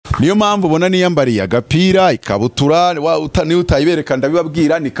niyo mpamvu ubona niyambariye agapira ikabutura niyo utayibereka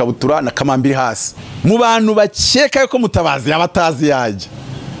ndabibabwira ni ikabutura na kamambiri hasi mu bantu bakeka ko Mutabazi yabatazi yajya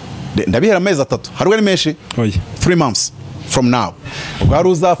ndabihera amezi 3 harwe ni menshi 3 months from now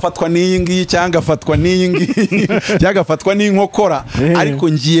ubwo uzafatwa n'iyi ngiyi cyangwa afatwa n'iyi ngiyi cyangwa afatwa n'inkokora ariko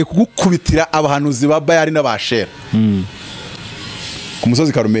ngiye kugukubitira abahanuzi ba Bayali n'abashera ku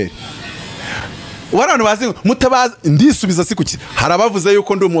musozi Karumeri warano bazi Mutabazi ndisubiza sikuki harabavuze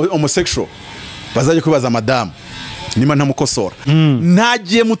yuko ndi homosexual bazaje kubaza madame nima ntamukosora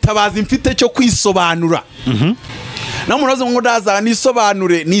ntagiye Mutabazi mfite cyo kwisobanura na munoze ngo ndaza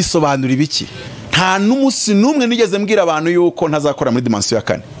nisobanure ibiki nta n'umusi numwe nigeze mbwira abantu yuko ntazakora muri dimension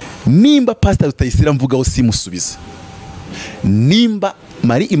ya 4 nimba pastor utayisira mvugaho simusubiza nimba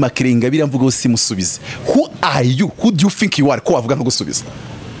Mari Immaculée Ingabire mvugaho simusubiza who are you who do you think you are ko wavuga no gusubiza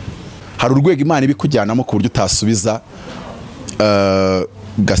hari urwego Imana ibikujyanamo ku buryo utasubiza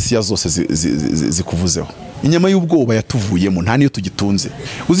gasiya zose zikuvuzeho inyama y'ubwoba yatuvuyemo nta niyo tugitunze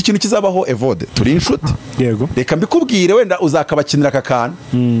uzi ikintu kizabaho Evode turi inshuti yego reka mbikubwire wenda uzakabakinira akakana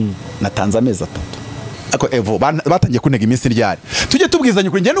natanze amezi 3 ako Evo batangiye kunega iminsi ryari tujye tubwizanye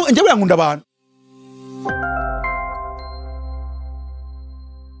kuri njye burankunda abantu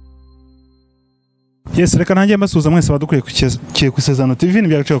Yes, reka nanjye mbasuza mwese badukwiye ku ISEZERANO TV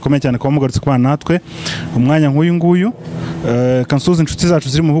n'ibyagaciro gakomeye cyane kwa mugarutse kwa natwe umwanya nk'uyu nguyu kansuza inshuti zacu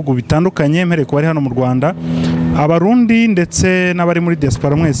ziri mu bihugu bitandukanye mpereye ku bari hano mu Rwanda abarundi ndetse n'abari muri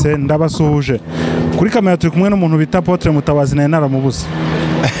diaspora mwese ndabasuhuje kuri kamera turi kumwe n'umuntu bita Apotre Mutabazi naye naramubuze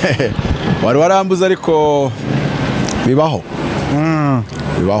wari warambuze ariko bibaho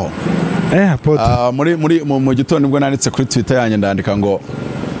Apotre mu gitondo nibwo nanditse kuri Twitter yanjye ndandika ngo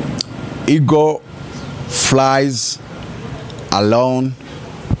ego flies alone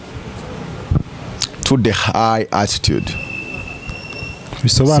to the high altitude.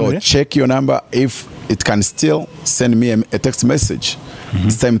 So check your number if it can still send me a text message.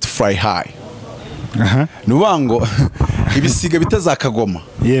 It's time to fly high. Nubango ibisiga bitazakagoma.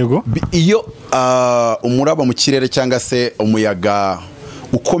 Yego. Iyo umuraba mu kirere cyangwa se umuyaga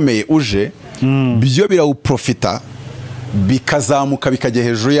ukomeye uje byo birawuprofita bikazamuka bikajya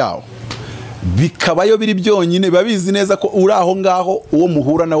hejuru yawo. Bikabayo biri byonyine babizi neza ko uri aho ngaho uwo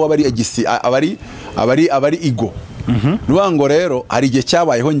muhura nawe abari igo rubango rero hari igihe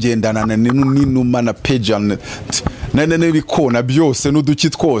cyabayeho ngendana n'inuma na page n'ibikona byose n'uduki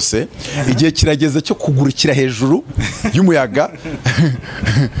twose igihe kirageze cyo kugurukira hejuru y'umuyaga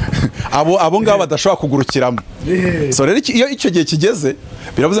abo ngabo badashobora kugurukiramo so rero iyo icyo gihe kigeze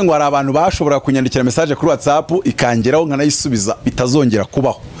biravuze ngo hari abantu bashobora kunyandikira message kuri WhatsApp ikangeraho nkanayisubiza bitazongera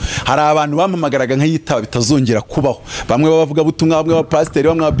kubaho hari abantu bampamagaraga nkayitaba bitazongera kubaho bamwe bavuga butumwa bamwe ba pastor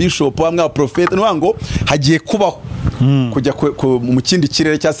bamwe ba bishop bamwe ba prophet n'ubango hagiye kubaho kujya mu kindi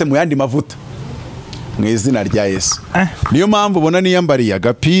kirere cyase mu yandi mavuta mu izina rya Yesu niyo mpamvu ubona niyambariye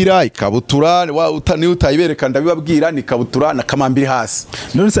agapira ikabutura niyo utayibereka ndabibabwira ni ikabutura na kamambiri hasi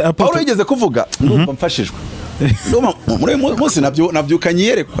Paulo yigeze kuvuga ndumva mfashijwe muri munsi nabyukanye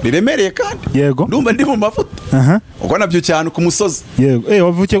yerekwa riremereye kandi yego ndumva ndi mu mavuta uko nabyukiye ahantu ku musozi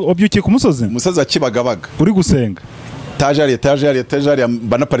yego wabyukiye ku musozi wa Kibagabaga uri gusenga tajari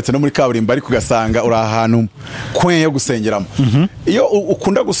banaparitse no muri kaburimbo ari kugasanga uri ahantu kwe yo gusengeramo iyo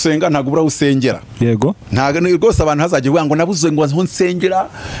ukunda gusenga ntago ubura usengera yego ntago rwose abantu hazagiye ngo nabuze ngo nsengera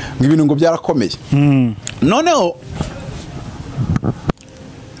ngo ibintu ngo byarakomeye noneho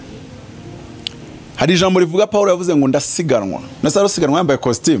hari ijambo rivuga Paulo yavuze ngo ndasiganwa nasarosiganwa yambaye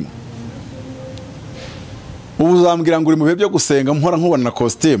costume ubu uzambwira ngo uri mu bihe byo gusenga mpora nkubona na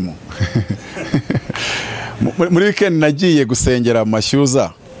costume muri weekend nagiye gusengera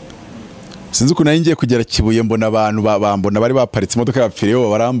Mashyuza sinzi uko ngiye kugera Kibuye mbona abantu bambona bari baparitse imodoka yapfiriye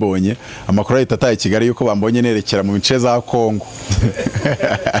barambonye amakuru ahita ataye Kigali yuko bambonye nerekera mu bice za Kongo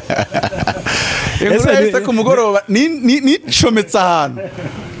ese ku mugoroba nicometse ahantu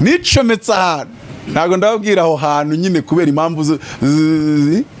ntago ndababwira aho hantu nyine kubera impamvu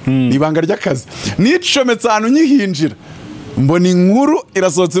ibanga ry'akazi nicometse ahantu nyihinjira mbona inkuru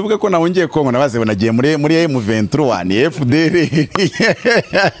irasohotse ivuga ko nahongeye kongo nabaze nagiye muri M23 ni FDR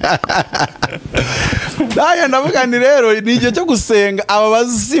daya ndavuga ni rero ni igihe cyo gusenga aba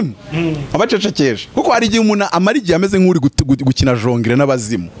bazimu abacecekesha kuko hari igihe umuntu amara igihe ameze nk'uri gukina jongere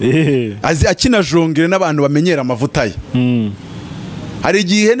n'abazimu azi akina jongere n'abantu bamenyera amavuta ye hari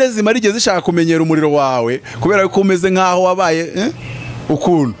igihe ihene zimara igihe zishaka kumenyera umuriro wawe kubera ko umeze nk'aho wabaye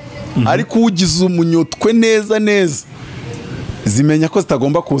ukuntu ariko ugize umunyotwe neza zimenya ko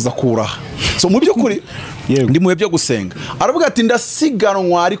zitagomba kuza kuraha so mu by'ukuri ndi mu byo gusenga aravuga ati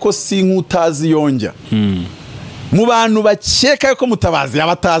ndasiganwa ariko si nk'utazi yonjya mu bantu bakeka ko Mutabazi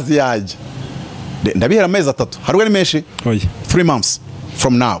yabatazi yajya ndabihera amezi 3 harugari menshi oya 3 months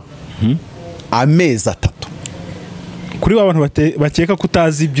from now amezi 3 kuri abantu bakeka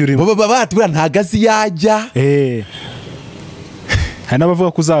kutazi ibyo urimo bati bura ntagazi yajya hari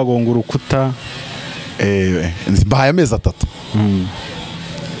n'abavuga ko uzagonga urukuta mbahaye amezi 3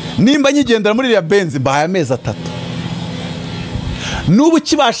 nimba nyigendera muri iriya benzi mbahaye amezi 3 n'ubu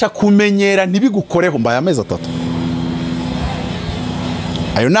kibasha kumenyera ntibigukoreho mbahaye amezi 3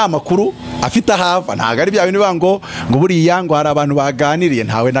 ayo ni amakuru afite ahava ntago ari bya bintu bango ngo buriya ngo hari abantu baganiriye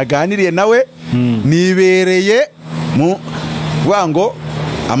ntawe naganiriye nawe nibereye mu wango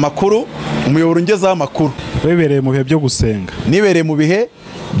amakuru umuyoboro ngezaho amakuru webereye mu bihe byo gusenga nibereye mu bihe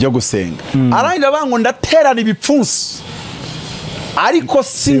byo gusenga arangira bango ndaterana ibipfunsi ariko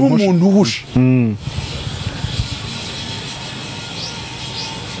si nk'umuntu uhuje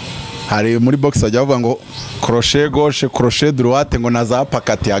hari muri box bajya bavuga ngo crochet gauche crochet droite ngo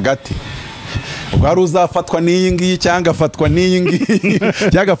nazapakati hagati ubwo uzafatwa n'iyi ngiyi cyangwa afatwa n'iyi ngiyi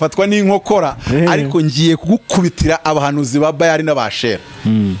cyangwa afatwa n'inkokora ariko ngiye kugukubitira abahanuzi ba Bayali n'abashera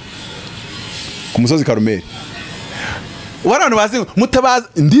ku musozi Karumeri warano bazi Mutabazi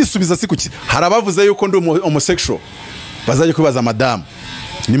ndisubiza sikuki harabavuze yuko ndi homosexual bazaje kubaza madame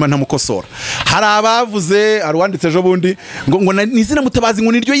nima ntamukosora hari abavuze arwanditse ejo bundi ngo nizina Mutabazi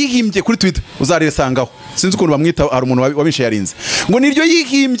ngo niryo yihimbye kuri Twitter uzaresangaho sinzi ukuntu bamwita hari umuntu wabishe yarinze ngo niryo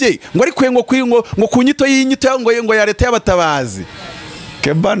yihimbye ngo ari kwengo ngo kunyito yinyito ngo ya leta y'abatabazi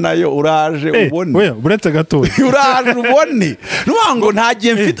keba nayo uraje ubone oya buretse gato uraje ubone nubango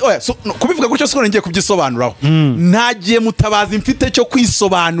ntagiye mfite oya kubivuga gutyo siko ngiye kubyisobanuraho ntagiye Mutabazi mfite cyo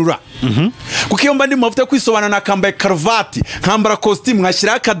kwisobanura kuko iyo mba ndi mufite kwisobanura nakambaye karvati nkambara costume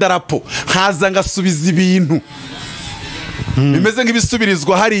nkashyira akadarapo nkaza ngasubiza ibintu bimeze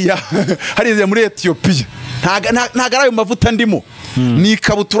nk'ibisubirizwa hariya muri Ethiopia ntago ari mavuta ndimo ni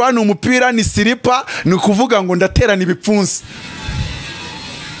ikabutura ni umupira ni silipa ni kuvuga ngo ndaterana ibipfunsi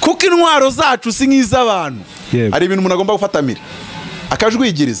kuko intwaro zacu si nk'iz'abantu hari ibintu umuntu agomba gufatamira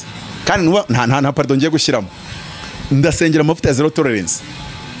akajwigiriza kandi nta pardon ngiye gushyiramo ndasengera amavuta ya zero tolerance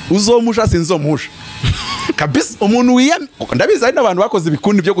uzomusha sinzomusha kabisa umuntu ndabizi ari n'abantu bakoze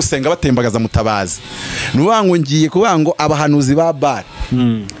ibikundi byo gusenga batembagaza Mutabazi nubango ngiye kuvuga ngo abahanuzi ba Bayali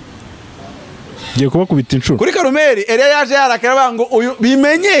ngiye kubakubita inshuro kuri Karumeri Eliya yaje yarakara bango uyu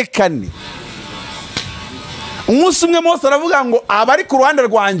bimenyekane umunsi umwe Mose aravuga ngo abari ku ruhande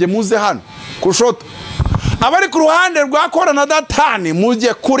rwanjye muze hano kushoto abari ku ruhande rwa Kora na Datani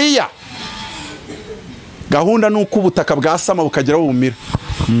mujye kuriya gahunda nuko ubutaka bwasama bukagera bumira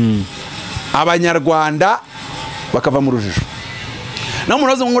abanyarwanda bakava mu rujijo no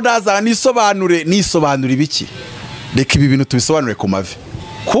munoze ngo ndaza nisobanure ibiki reka ibi bintu tubisobanure ku mavi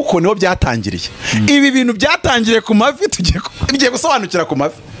kuko niho byatangiriye ibi bintu byatangiriye ku mavi tugiye gusobanukira ku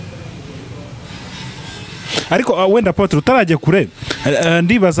mavi ariko wenda Apotre utarajye kure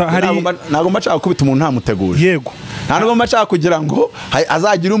ndibaza hari ntago machaka kubita umuntu ntamuteguje yego ntago machaka kugira ngo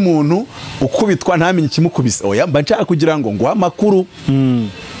azagira umuntu ukubitwa ntamenye ikimukubise oya mba nshaka kugira ngo ngwa makuru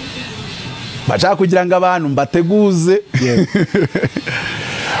bashaka kugira ngo abantu mbateguze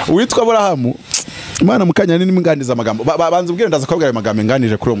witwa Aburahamu Imana mukanya n'iminganiza amagambo banze ubwire ndaza kubwira amagambo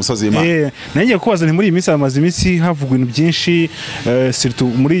nganije kuri uwo musozi w'Imana nanjye kubaza nti muri iyi minsi amazi iminsi havugwa ibintu byinshi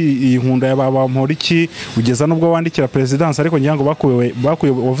surtout muri iyi nkunda y'ababa Mporiki ugeza nubwo wandikira presidence ariko ngira ngo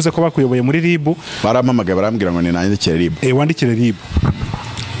wavuze ko bakuyoboye muri RIB barampamagaye barambwira ngo ni nandikire RIB wandikire RIB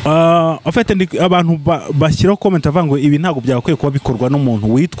afite abantu bashyiraho comment avuga ngo ibi ntago byakwiye kuba bikorwa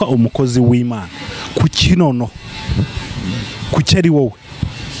n'umuntu witwa umukozi w'Imana kuki nono kuki ari wowe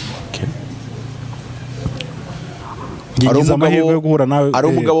ari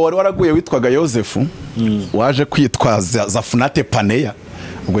umugabo wari waraguye witwaga Yosefu waje kwitwaza Zafunate Paneya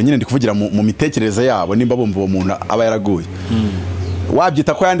ubwo nyine ndi kuvugira mu mitekerereze yabo nimba bumva uwo muntu aba yaraguye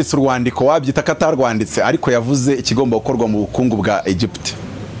wabyita ko yanditse urwandiko wabyita ko atarwanditse ariko yavuze ikigomba gukorwa mu bukungu bwa Egypt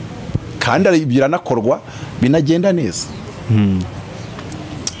kandi biranakorwa binagenda neza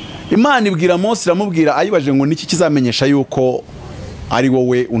Imana ibwira Mose iramubwira ayibaje ngo niki kizamenyesha yuko ari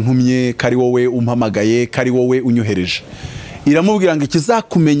wowe untumye kari wowe umpamagaye kari wowe unyohereje iramubwira ngo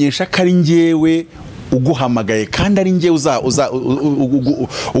ikizakumenyesha kari ngewe uguhamagaye kandi ari ngewe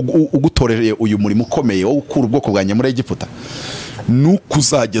ugutoreye uyu murimo ukomeye wo gukura ubwoko bwanjye muri Egiputa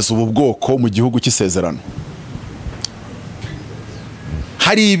nukuzageza ubu bwoko mu gihugu cy'isezerano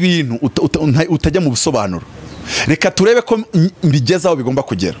hari ibintu utajya mu busobanuro reka turebe ko mbigezaho bigomba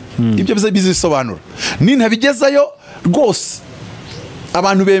kugera ibyo bizisobanura nintabigezayo rwose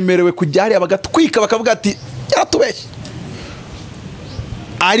abantu bemerewe kujya hariya bagatwika bakavuga ati yaratubeshye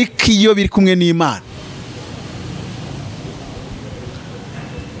ariko iyo biri kumwe n'Imana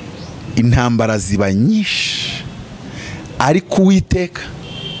intambara ziba nyinshi ariko Uwiteka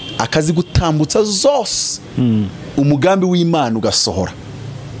akazi gutambutsa zose umugambi w'Imana ugasohora.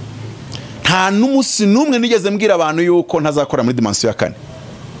 Nta n'umunsi n'umwe nigeze mbwira abantu yuko ntazakora muri dimension ya kane.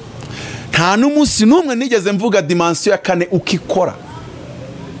 Nta n'umunsi n'umwe nigeze mvuga dimension ya kane ukikora.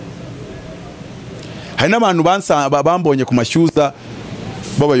 Hari n'abantu bambonye ku mashyuza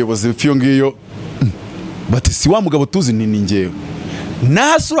b'abayobozi b'iyo ngiyo bati si wa mugabo tuzi ni ngewe.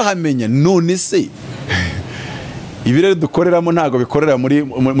 Nasi urahamenya none se ibirere dukoreramo ntago bikorera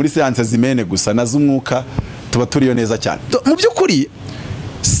muri siyanse zimene gusa nazo umwuka tuba turiyo neza cyane. Mu by'ukuri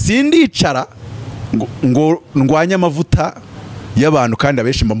sindicara ngo ndwanye amavuta y'abantu kandi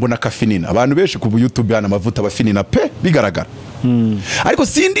abenshi mbona kafinina. Abantu benshi ku YouTube yana amavuta bafinina pe bigaragara. Ariko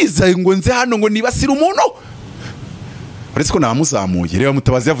sindiza ngo nze hano ngo nibasira umuntu. Uretse ko namuzamuye reba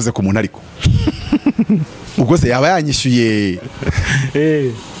Mutabazi yavuze ku muntu ariko. Ubwo se yaba yanyishyuye.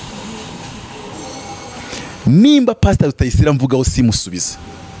 Nimba Pastor Rutayisira mvugaho simusubize.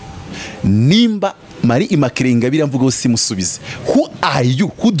 Nimba Marie Immaculée Ingabire mvugaho simusubize. Who are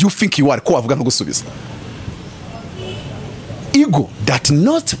you? Who do you think you are? Ko wavuga no gusubiza. Ego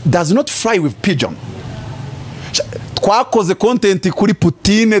does not fly with pigeon. Twakoze content kuri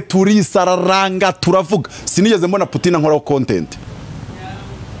Putin turisararanga turavuga. Sinigeze mbona Putin nkoraho content.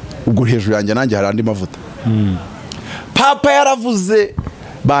 Ubwo hejuru yanjye nanjye hari andi mavuta. Papa yaravuze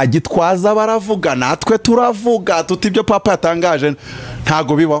bagitwaza baravuga natwe turavuga tuti ibyo papa yatangaje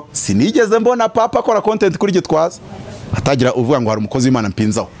ntago bibaho. Sinigeze mbona papa akora content kuri Gitwaza atagira uvuga ngo hari umukozi w'Imana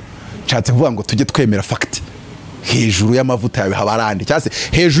mpinzaho. Nshatse kuvuga ngo tujye twemera fact hejuru y'amavuta yawe habarandi cyase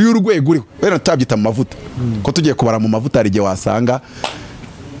hejuru y'urwego uriho wena tutabyita mu mavuta ko tugiye kubara mu mavuta ari gihe wasanga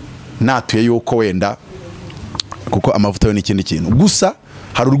natuye yuko wenda kuko amavuta yo ni ikindi kintu gusa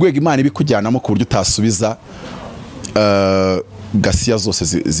hari urwego Imana ibikujyanamo ku buryo utasubiza gasiya zose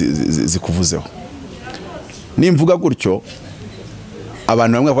zikuvuzeho. Nimvuga gutyo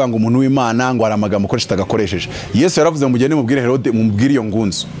abantu bamwe bavuga ngo umuntu w'Imana ngo hari amagambo ukoresha tagakoresheje. Yesu yaravuze ngo mugende mubwire Herode mubwire iyo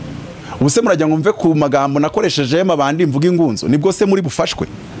ngunzu. Ubuse murajya ngo mve ku magambo nakoresheje abandi mvuga ingunzu nibwo se muri bufashwe.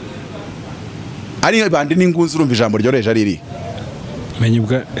 Ari abandi n'ingunzu urumva ijambo ryoreje ari iri.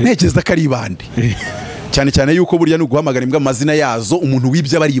 Menyubwa ntekereza ko ari ibandi. Cyane cyane yuko burya no guhamagara imbwa amazina yazo umuntu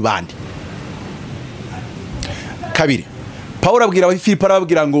wibye abari ibandi. Kabiri Paulo abwira abafilipi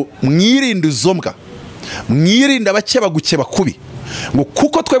arababwira ngo mwirinde izombwa mwirinde abakeba gukeba kubi ngo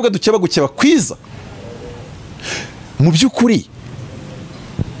kuko twebwe dukeba gukeba kwiza. Mu by'ukuri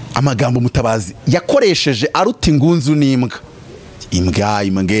amagambo Mutabazi yakoresheje aruta ingunzu n'imbwa. Imbwa,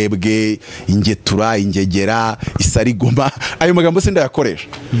 imbwebwe, ingetura, ingegera, isarigoma, ayo magambo se ndayakoresha.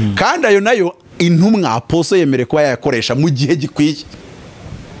 Kandi ayo nayo intumwa aposo yemere kuba yayakoresha mu gihe gikwiye.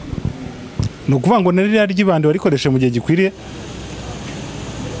 No kuvuga ngo nari ryibande warikoreshe mu gihe gikwiriye.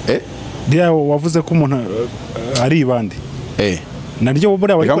 Dia wavuze ko umuntu ari ibande. Naryo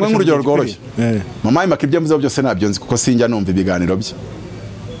buriya warikoreshe. Ngangwe nk'urugero rworoshye. Mama Immaculée ibyo mvuze byose ntabyo nzi kuko sinjya numva ibiganiro bye.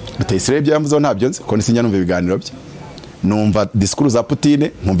 Rutayisire ibyo yamvuze ntabyo nzi kuko sinjya numva ibiganiro bye. Numva discours za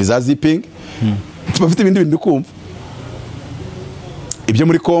Putin, nkumva za zipping. Bafite ibindi bintu kumva. Ibyo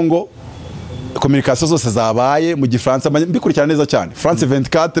muri Congo communication zose zabaye mu Gifaransa bikurikirana neza cyane. France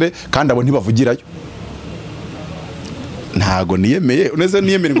 24 kandi abo ntibavugirayo. Ntago niyemeye uneze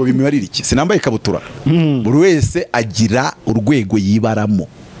niyemere ngo bimibarire iki. Sinambaye ikabutura. Buri wese agira urwego yibaramo.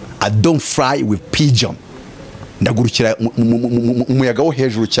 I don't fly with pigeon. Ndagurukira umuyaga wo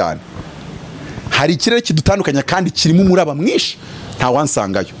hejuru cyane. Hari ikirere kidutandukanya kandi kirimo umuraba mwinshi nta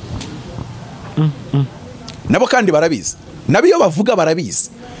wansangayo. Nabo kandi barabizi. Nabiyo bavuga barabizi.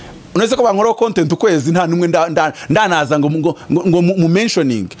 Uneze ko bankora content ukwezi nta numwe ndanaza ngo mu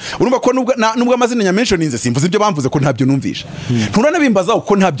mentioning. Urumva ko nubwo amazina nya mentioning simvuze ibyo bamvuze ko ntabyo numvisha. Nturana bimbaza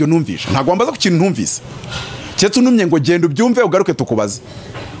uko ntabyo numvisha. Ntago wambaza ku kintu ntumvise. Cyetse unumye ngo genda ubyumve ugaruke tukubaza.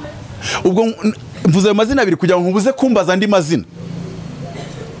 Ubwo mvuze amazina abiri kugira ngo nkubuze kumbaza andi mazina.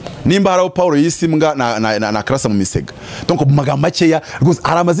 Nimba haraho Paulo yisimbwa na Krasa mu misega. Donc mu magambo makeya rwose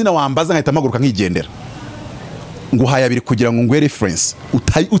hari amazina wambaza nkahita maguruka nkigendera. Ngo haya biri kugira ngo ngwe reference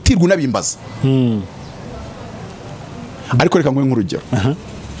utirwa nabimbaza. Ariko reka ngwe nk'urugero.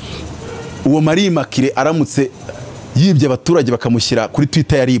 Uwo Marie Immaculée aramutse yibye abaturage bakamushyira kuri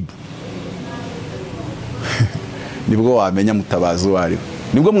Twitter ya RIB. Nibwo wamenya Mutabazi wari.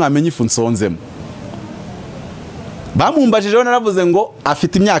 Nibwo mwamenya ifu nsonzemo. Bamumbajije naravuze ngo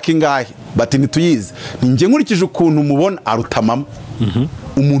afite imyaka ingahe bati nituyize ninjye nkurikije ukuntu mubona aruta mama.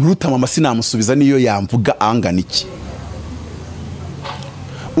 Umuntu uruta mama sinamusubiza niyo yamvuga angana iki.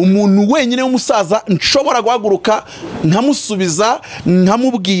 Umuntu wenyine w'umusaza nshobora guhaguruka nkamusubiza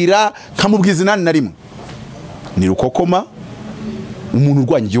nkamubwira nkamubwiza inani na rimwe ni Rukokoma umuntu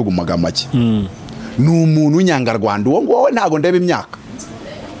urwanya igihugu mu magambo make ni umuntu w'inyangarwanda uwo nguwo ntago ndeba imyaka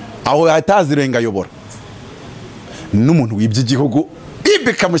aho hatazirenga ayobora n'umuntu wibye igihugu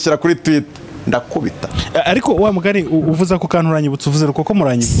bikamushyira kuri Twitter ndakubita. Ariko wa mugari uvuza ko kantu uranyibutse uvuze ko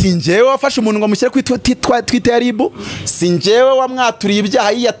muranyibutse sinjewe wafashe umuntu ngo amushyire kuri Twitter ya ribu sinjewe wamwaturiye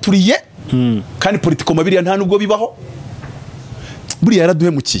ibyaha yiyaturiye kandi politiko mabiriya nta nubwo bibaho buriya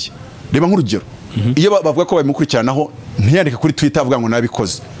yaraduhemukiye. Reba nk'urugero iyo bavuga ko bamukurikiranaho ntiyandike kuri Twitter avuga ngo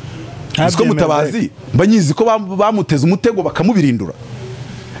nabikoze uziko Mutabazi banyizi ko bamuteze umutego bakamubirindura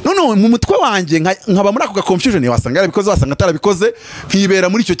none mu mutwe wanjye nkaba muri ako confusion wasanga yarabikoze wasanga atarabikoze nkibera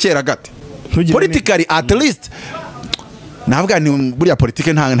muri icyo kera gate politically at least navuga ni buriya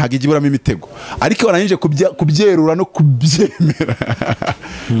politike ntago igiburamo imitego ariko warangije kubyerura no kubyemera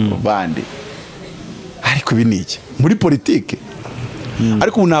bandi ariko biniki muri politike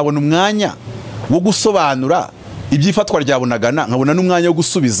ariko ubu nabona umwanya wo gusobanura ibyifatwa ryabonagana nkabona n'umwanya wo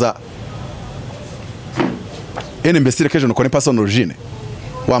gusubiza NMBC que je ne connais pas son origine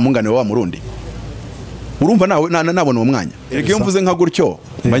wa mungane wa murundi urumva nabona uwo mwanya iyo mvuze nka gutyo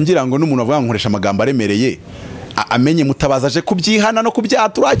mbangira ngo n'umuntu avuga nkoresha amagambo aremereye amenye Mutabazi aje kubyihana no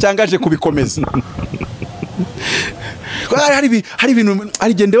kubyatura cyangwa aje kubikomeza hari ibintu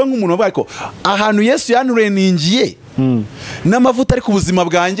arigendewe nk'umuntu avuga ko ahantu Yesu yanureningiye n'amavuta ari ku buzima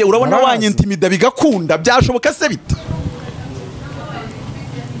bwanjye urabona wanyentimida bigakunda byashoboka se bite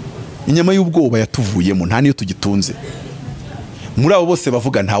inyama y'ubwoba yatuvuyemo nta niyo tugitunze muri abo bose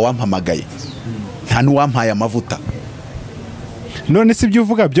bavuga nta wampamagaye nta n'uwampaye amavuta none si ibyo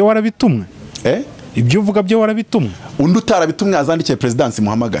uvuga byo warabitumwe ibyo uvuga byo warabitumwe undi utarabitumwe azandikiye presidansi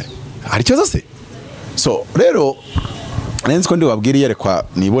muhamagare hari ikibazo se so rero nenzi ko ndi wabwira yerekwa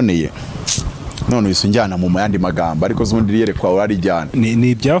niboneye none uyisunjyana mu yandi magambo ariko zundi yerekwa urarijyana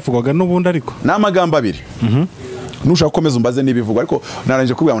ni ibyavugwaga n'ubundi ariko na magambo abiri nushaka gukomeza umbaze n'ibivugwa ariko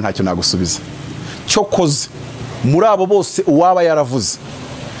naranje kubwira ngo ntacyo nagusubiza cyo koze muri abo bose uwaba yaravuze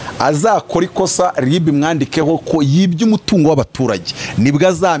azakora ikosa ribi mwandikeho ko yibye umutungo w'abaturage nibwo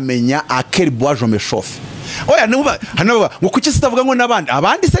azamenya akeri boajo meshofe oya hanaba ngo kuki sitavuga ngo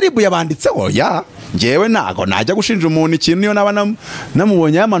abandi se ribu yabanditseho ya ngewe nago najya gushinja umuntu ikintu niyo naba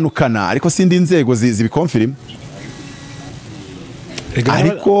namubonye yamanukana ariko sindi inzego zibikonfirima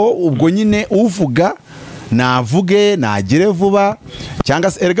ariko ubwo nyine uvuga navuge nagire vuba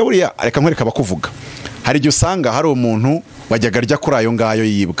cyangwa se erega buriya reka nkwereka abakuvuga hari igihe usanga hari umuntu wajyaga arya kuri ayo ngayo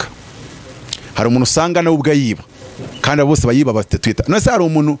yibwa hari umuntu usanga nawe ubwo yiba kandi bose bayiba bafite Twitter none se hari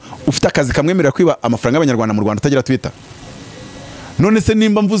umuntu ufite akazi kamwemerera kwiba amafaranga y'abanyarwanda mu Rwanda utagira Twitter none se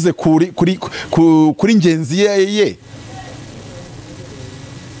nimba mvuze kuri ngenzi ye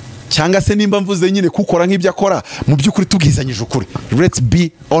cyangwa se nimba mvuze nyine kukora nk'ibyo akora mu by'ukuri tubwizanyije ukuri let's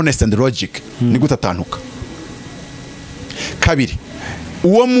be honest and logic ni gutatantuka kabiri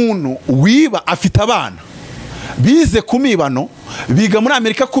uwo muntu wiba afite abana bize ku mibano biga muri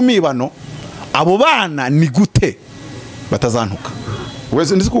Amerika ku mibano abo bana ni gute batazantuka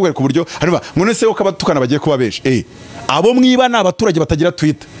wese ndizi kugera ku buryo hariba none se uko abatukana bagiye kuba benshi abo mwibana abaturage batagira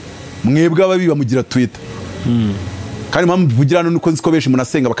Twitter mwebwe ababiba mugira Twitter kandi mpamvu bugirana nuko nziko benshi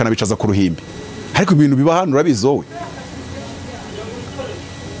munasenga bakanabicaza ku ruhimbi ariko ibintu biba hano urabizowe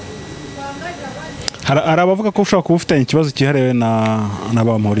hari abavuga ko ushaka kuba ufitanye ikibazo cyihariye na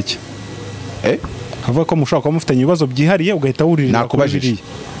bamporiki havuga ko mushaka kuba mufitanye ibibazo byihariye ugahita wuririra nakubajije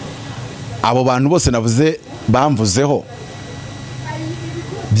abo bantu bose navuze bamvuzeho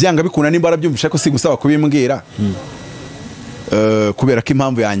byanga bikuna nimbara byumvisha ko sigusaba kubimbwira kubera ko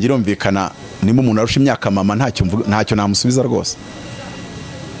impamvu yanjye irumvikana nimba umuntu arusha imyaka mama ntacyo namusubiza rwose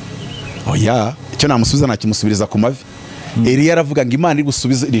oya icyo namusubiza nakimusubiriza ku mavi Eliya aravuga ngo Imana iri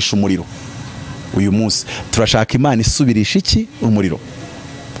gusubirisha umuriro uyu munsi turashaka Imana isubirisha iki umuriro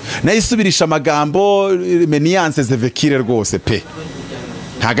nayo isubirisha amagambo meniyanse zevekire rwose pe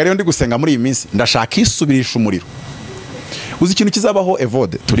ntago ariyo ndi gusenga muri iyi minsi ndashaka isubirisha umuriro uzi ikintu kizabaho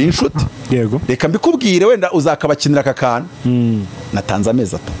Evode turi inshuti yego reka mbikubwire wenda uzakabakinira aka kantu natanze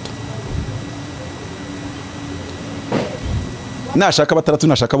amezi 3 nashaka batandatu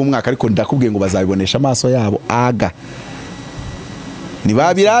nashaka mu mwaka ariko ndakubwiye ngo bazabibonesha amaso yabo aga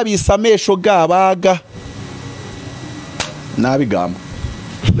nibabirabisa amesho gabaga nabigamba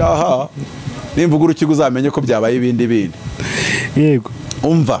aha nimvuga urukigo uzamenye ko byabaye ibindi yego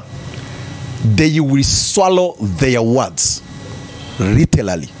umva they will swallow their words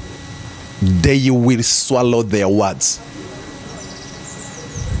literally they will swallow their words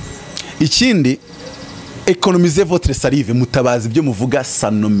ikindi économisez votre salive Mutabazi ibyo muvuga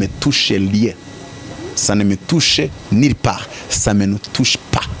ça ne me touche rien ça ne me touche nulle part ça me ne touche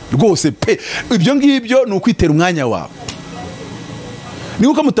pas rwose pe ibyo ngibyo ni ukwitera umwanya wawe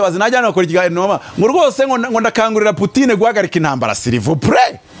uko Mutabazi najyana akora ikiganiro ngo rwose ngo ndakangurira Putin guhagarika intambara, s'il vous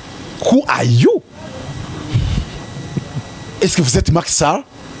plaît. Who are you? Est-ce que vous êtes Macky Sall?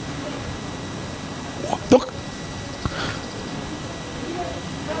 Donc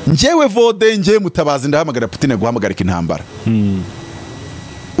njyewe vode njye Mutabazi ndahamagara Putin guhagarika intambara.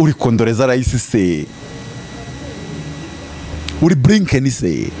 Uri kondoreza rais se. Uri Blinken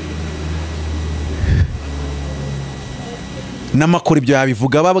se. Namakora ibyo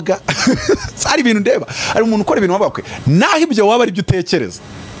yabivuga babwa. Ari ibintu ndeba. Ari umuntu ukora ibintu wabakwe. Naho ibyo waba ari byo utekereza.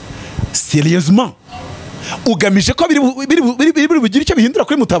 Sérieusement. Ugamije ko biri bugira icyo bihindura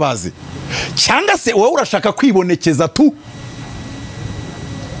kuri Mutabazi. Cyangwa se wowe urashaka kwibonekeza tu.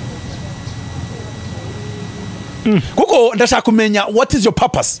 Kuko ndashaka kumenya what is your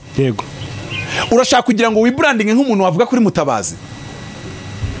purpose. Yego. Urashaka kugira ngo wibranding nk'umuntu wavuga kuri Mutabazi.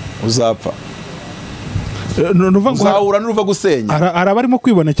 Uzapfa. Uzahura n'uruva gusenya. Arabarimo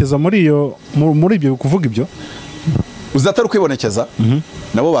kwibonekeza muri ibyo kuvuga ibyo. Uzatari kwibonekeza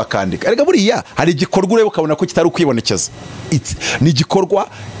nabo bakandika. Arega buriya hari igikorwa ureba ukabona ko kitari kwibonekeza. Ni igikorwa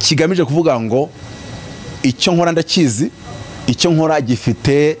kigamije kuvuga ngo icyo nkora ndakizi, icyo nkora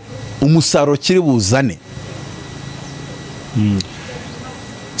gifite umusaruro kiri buzane.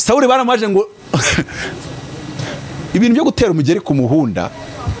 Sawuli baramaje ngo ibintu byo gutera umugeri ku muhunda,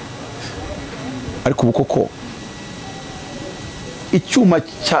 ariko ubukoko icyuma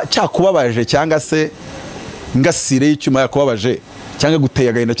cyakubabaje cyangwa se ngasire y'icyuma yakubabaje cyangwa guteye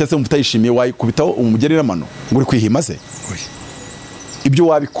agahinda cyangwa se mutayishimiye wayikubitaho umugeri n'amano ngo uri kwihimaze. Ibyo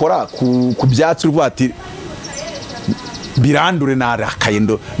wabikora ku byatsi urwati birandure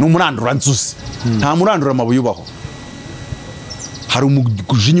narakayendo n'umurandura nzuzi. Nta murandura amabuye ubaho. Hari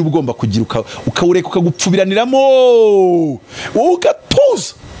umujinya ugomba kugira ukawureka ukagupfubiraniramo wowe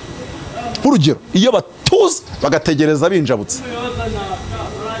ugatuza. Urugero iyo batuza bagategereza binjabutse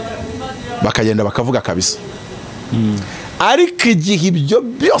bakagenda bakavuga kabisa. Ariko igihe ibyo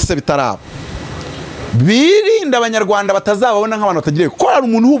byose bitaraba birinda abanyarwanda batazababona nk'abantu batagiriye, kuko hari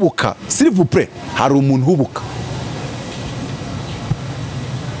umuntu uhubuka, s'il vous plaît, hari umuntu uhubuka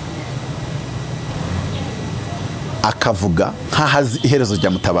akavuga nk'ahazi iherezo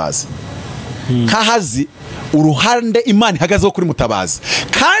rya Mutabazi, nk'ahazi uruhande Imana ihagazeho kuri Mutabazi,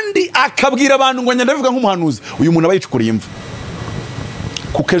 kandi akabwira abantu ngo ngenda bivuga nk'umuhanuzi. Uyu muntu aba yicukuriye imva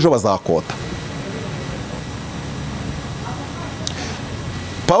kuko ejo bazakota.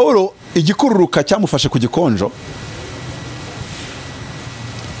 Paulo igikururuka cyamufashe ku gikonjo,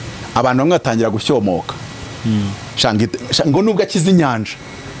 abantu bamwe batangira gushyomoka. Ngo nubwo akiza inyanja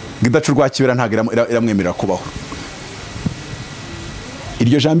ngidacu rwa kibera ntago iramwemerera kubaho.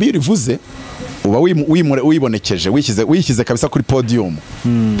 Iryo jambo iyo rivuze uba wibonekeje, wishyize kabisa kuri podium.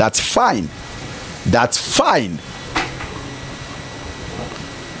 That's fine. That's fine.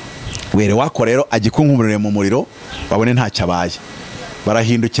 Were wako rero agikunkumurire mu muriro babone nta cyabaye.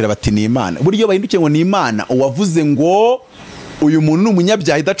 Barahindukira bati ni Imana. Buryo bahindukiye ngo ni Imana uwavuze ngo uyu muntu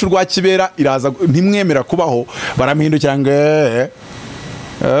umunyabyaha idacu rwa kibera iraza ntimwemera kubaho, baramuhindukira ngo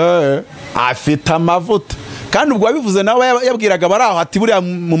afite amavuta. Kandi ubwo wabivuze nawe yabwiraga baraho ati buriya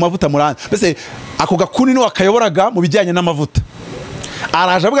mu mavuta murana. Mbese ako gakuni no akayoboraga mu bijyanye n'amavuta.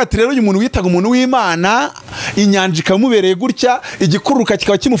 Araje avuga ati rero uyu muntu witaga umuntu w'Imana, inyanja ikamubereye gutya, igikururuka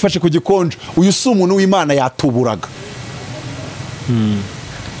kikaba kimufashe ku gikonjo. Uyu si umuntu w'Imana yatuburaga.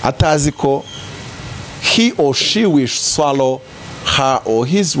 Atazi ko he or she will swallow her or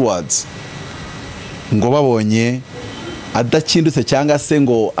his words. Ngo babonye adakindutse cyangwa se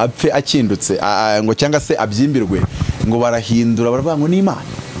ngo apfe akindutse, ngo cyangwa se abyimbirwe, ngo barahindura baravuga ngo ni Imana.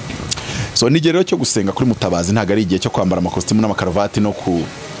 So nigere rero cyo gusenga kuri Mutabazi ntago ari igihe cyo kwambara amakositimu n'amakaravati no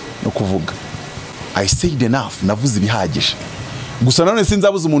kuvuga. I said enough, navuze ibihagije. Gusa nanone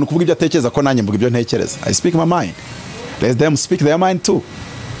sinzabuza umuntu kuvuga ibyo atekereza ko nanjye mvuga ibyo ntekereza. I speak my mind. Let them speak their mind too.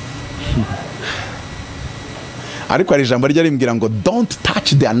 Ariko ari ijambo ryo rimbwira ngo don't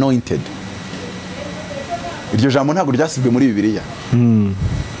touch the anointed. Iryo jambo ntabwo ryasibwe muri Bibiliya.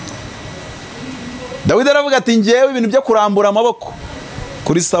 Dawidi aravuga ati ngewe ibintu byo kurambura amaboko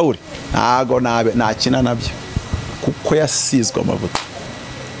kuri Sawuli ntago nakina nabyo kuko yasizwe amavuta.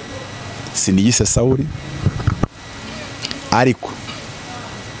 Siniyise Sawuli, ariko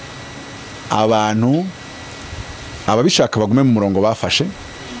abantu ababishaka bagume mu murongo bafashe.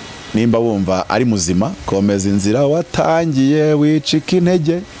 Nimba bumva ari muzima, komeza inzira watangiye wicika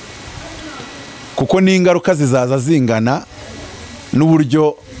intege, kuko n'ingaruka zizaza zingana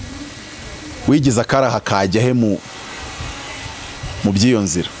n'uburyo wigize akaraha kajyahe mu by'iyo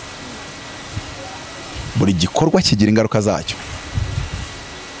nzira. Buri gikorwa kigira ingaruka zacyo.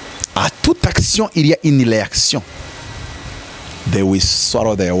 À toute action il y a une réaction. they will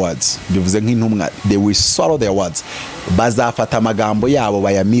swallow their words. Bivuze nk'intumwa, they will swallow their words. Bazafata amagambo yabo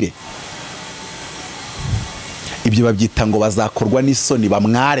bayamire. Ibyo babyita ngo bazakorwa n'isoni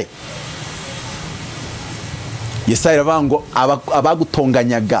bamware. Yesaya aravuga ngo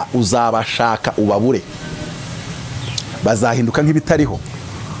abagutonganyaga uzabashaka ubabure. Bazahinduka nk'ibitariho.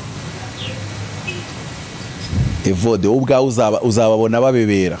 Evode ubwawe uzababona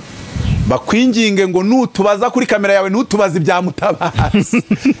babebera. Bakwinginge ngo nutubaza kuri kamera yawe nutubaza ibya Mutabazi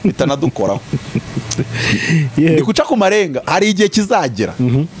bitanadukoraho. Ndi kuca ku marenga hari igihe kizagera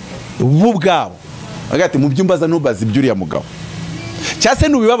ubu bwabo agati mu byumbaza nubaza ibyo uriya mugabo cyase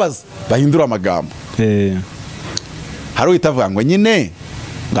nubibabaza bahindura amagambo. Hari utavuga ngo nyine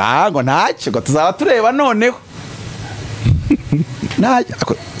ngo ntacyo ngo tuzaba tureba noneho.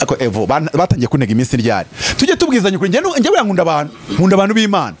 Ako evo batangiye kunega iminsi ryari tujye tubwizanye kuri njye bura nkunda abantu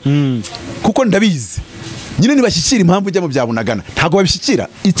b'Imana kuko ndabizi nyine nibashyikira impamvu ujya mu byabunagana ntago babishyikira.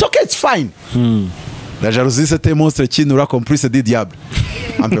 It's okay, it's fine. La jalousie c'est un monstre qui nous complice du diable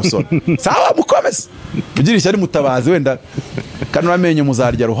en personne. Sawa mukomeze kugira ishyari Mutabazi wenda kanuramenye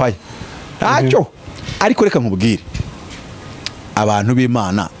muzarya ruhaya ntacyo. Ariko reka nkubwire abantu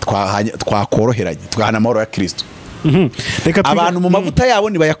b'Imana twakoroheranye twahana amahoro ya Kristo. Abantu mu mavuta yabo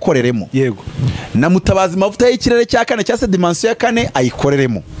nibayakoreremo. Yego. Na Mutabazi mavuta y'ikirere cya kane cyase dimension ya kane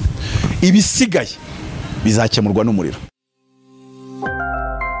ayikoreremo. Ibisigaye bizakemurwa n'umuriro.